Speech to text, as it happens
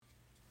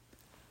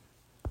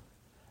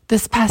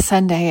This past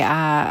Sunday,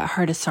 I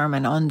heard a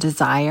sermon on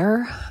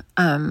desire,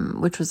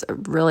 which was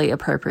really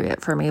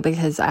appropriate for me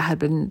because I had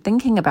been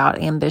thinking about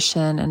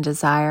ambition and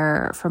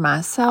desire for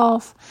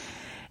myself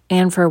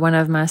and for one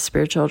of my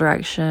spiritual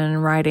direction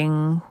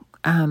writing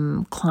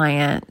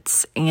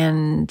clients.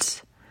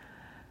 And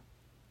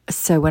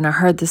so when I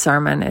heard the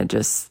sermon, it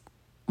just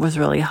was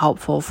really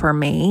helpful for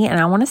me. And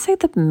I want to say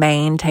the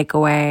main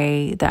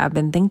takeaway that I've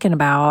been thinking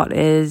about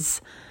is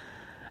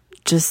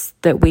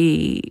just that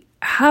we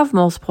have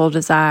multiple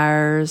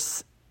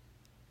desires,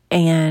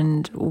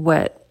 and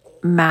what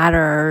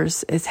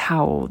matters is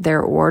how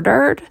they're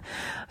ordered.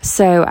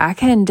 So I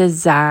can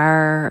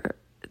desire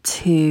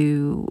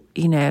to,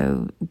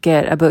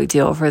 get a book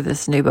deal for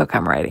this new book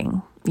I'm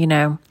writing,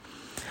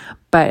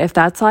 but if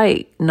that's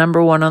like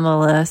number one on the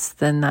list,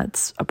 then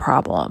that's a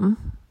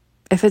problem.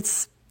 If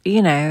it's,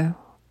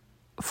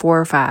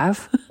 4 or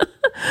 5,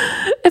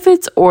 if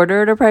it's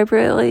ordered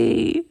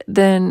appropriately,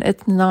 then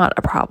it's not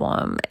a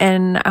problem.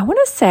 And I want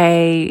to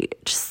say,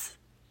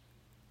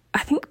 I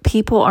think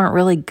people aren't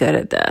really good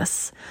at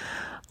this.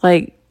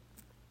 Like,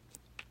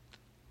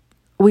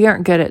 we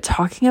aren't good at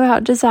talking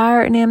about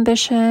desire and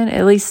ambition,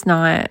 at least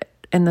not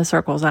in the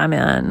circles I'm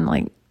in,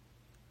 like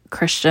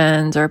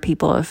Christians or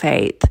people of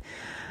faith.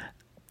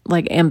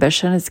 Like,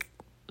 ambition is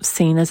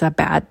seen as a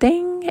bad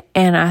thing.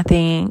 And I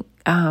think,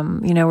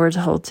 we're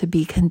told to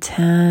be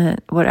content,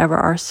 whatever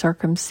our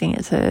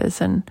circumstances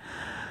and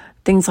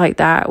things like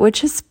that,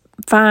 which is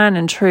fine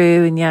and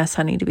true. And yes,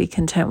 I need to be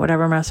content,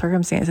 whatever my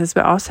circumstances,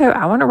 but also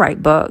I want to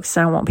write books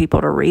and I want people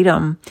to read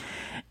them.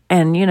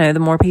 And, the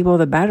more people,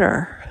 the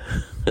better.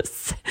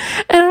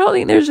 And I don't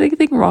think there's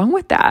anything wrong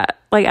with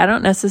that. Like, I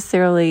don't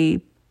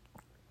necessarily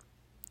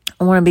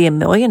want to be a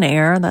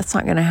millionaire. That's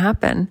not going to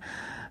happen,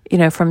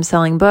 from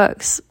selling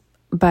books.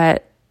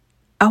 But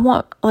I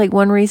want,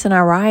 one reason I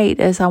write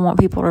is I want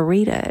people to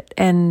read it.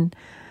 And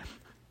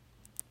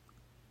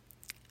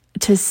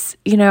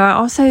I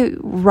also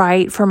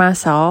write for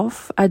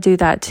myself. I do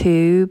that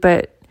too,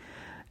 but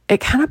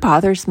it kind of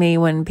bothers me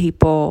when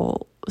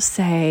people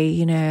say,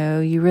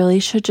 you really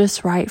should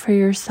just write for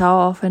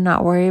yourself and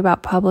not worry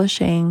about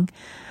publishing.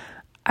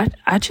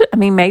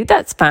 Maybe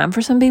that's fine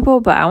for some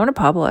people, but I want to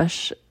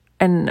publish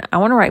and I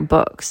want to write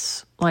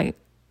books. Like,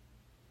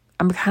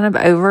 I'm kind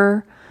of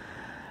over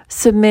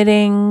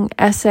submitting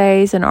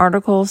essays and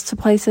articles to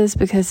places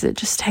because it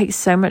just takes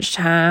so much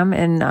time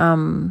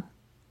and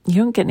you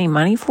don't get any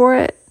money for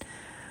it.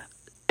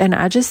 And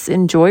I just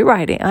enjoy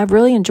writing. I've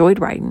really enjoyed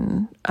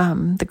writing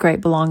The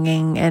Great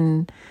Belonging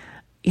and,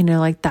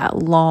 that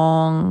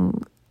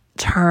long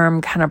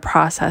term kind of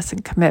process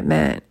and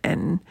commitment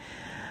and,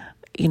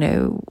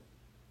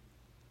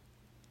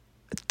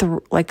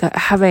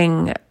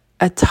 having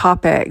a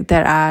topic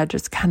that I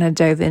just kind of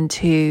dove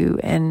into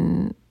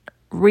and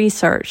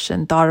researched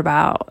and thought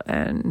about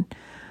and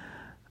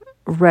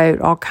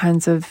wrote all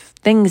kinds of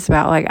things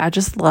about. Like, I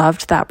just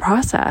loved that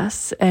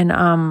process, and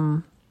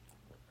I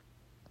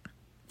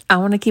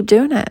want to keep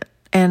doing it,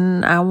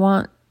 and I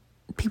want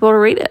people to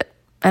read it,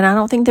 and I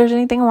don't think there's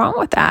anything wrong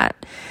with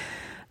that.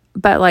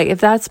 But if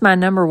that's my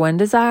number one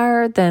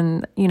desire,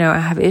 then I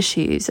have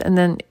issues. And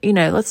then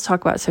let's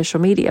talk about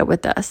social media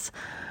with this.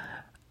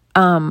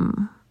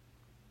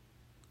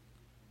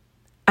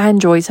 I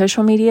enjoy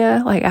social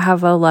media. I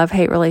have a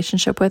love-hate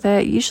relationship with it. I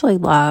usually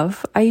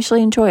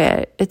enjoy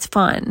it. It's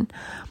fun.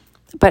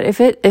 But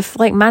if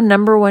my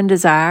number one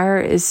desire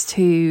is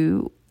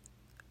to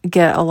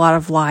get a lot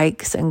of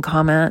likes and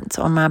comments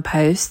on my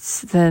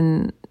posts,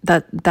 then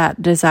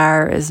that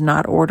desire is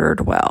not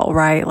ordered well,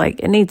 right?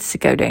 It needs to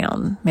go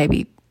down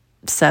maybe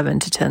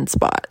 7 to 10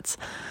 spots.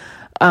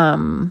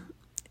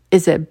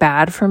 Is it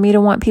bad for me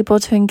to want people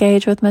to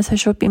engage with my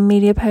social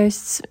media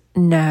posts?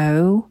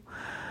 No.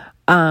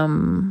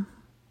 Am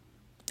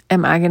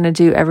I going to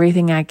do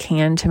everything I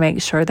can to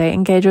make sure they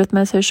engage with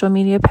my social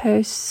media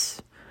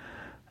posts?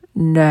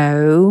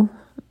 No.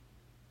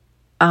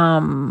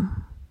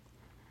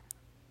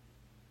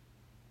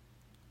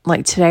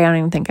 Today, I don't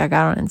even think I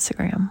got on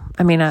Instagram.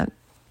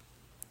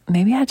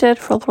 Maybe I did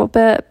for a little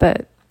bit,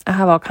 but I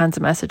have all kinds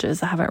of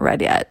messages I haven't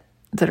read yet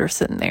that are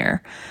sitting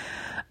there.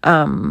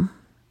 And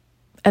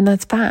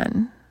that's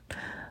fine.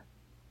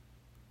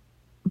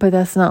 But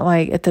that's not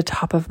at the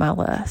top of my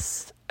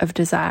list of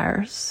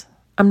desires.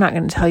 I'm not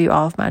going to tell you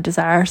all of my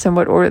desires and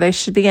what order they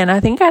should be in. I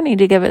think I need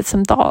to give it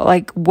some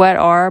thought. What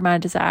are my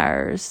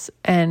desires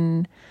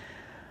and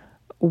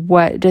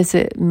what does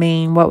it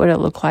mean? What would it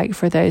look like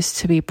for those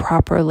to be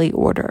properly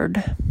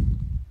ordered?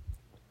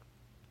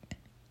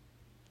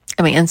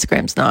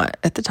 Instagram's not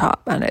at the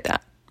top. I know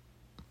that.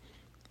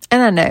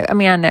 And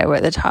I know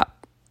what the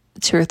top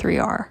 2 or 3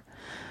 are.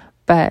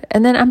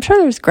 And then I'm sure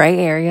there's gray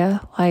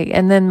area.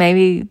 And then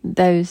maybe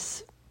they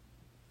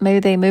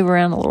move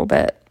around a little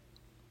bit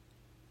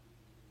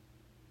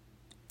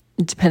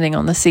depending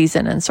on the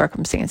season and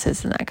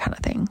circumstances and that kind of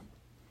thing.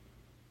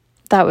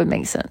 That would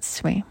make sense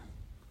to me.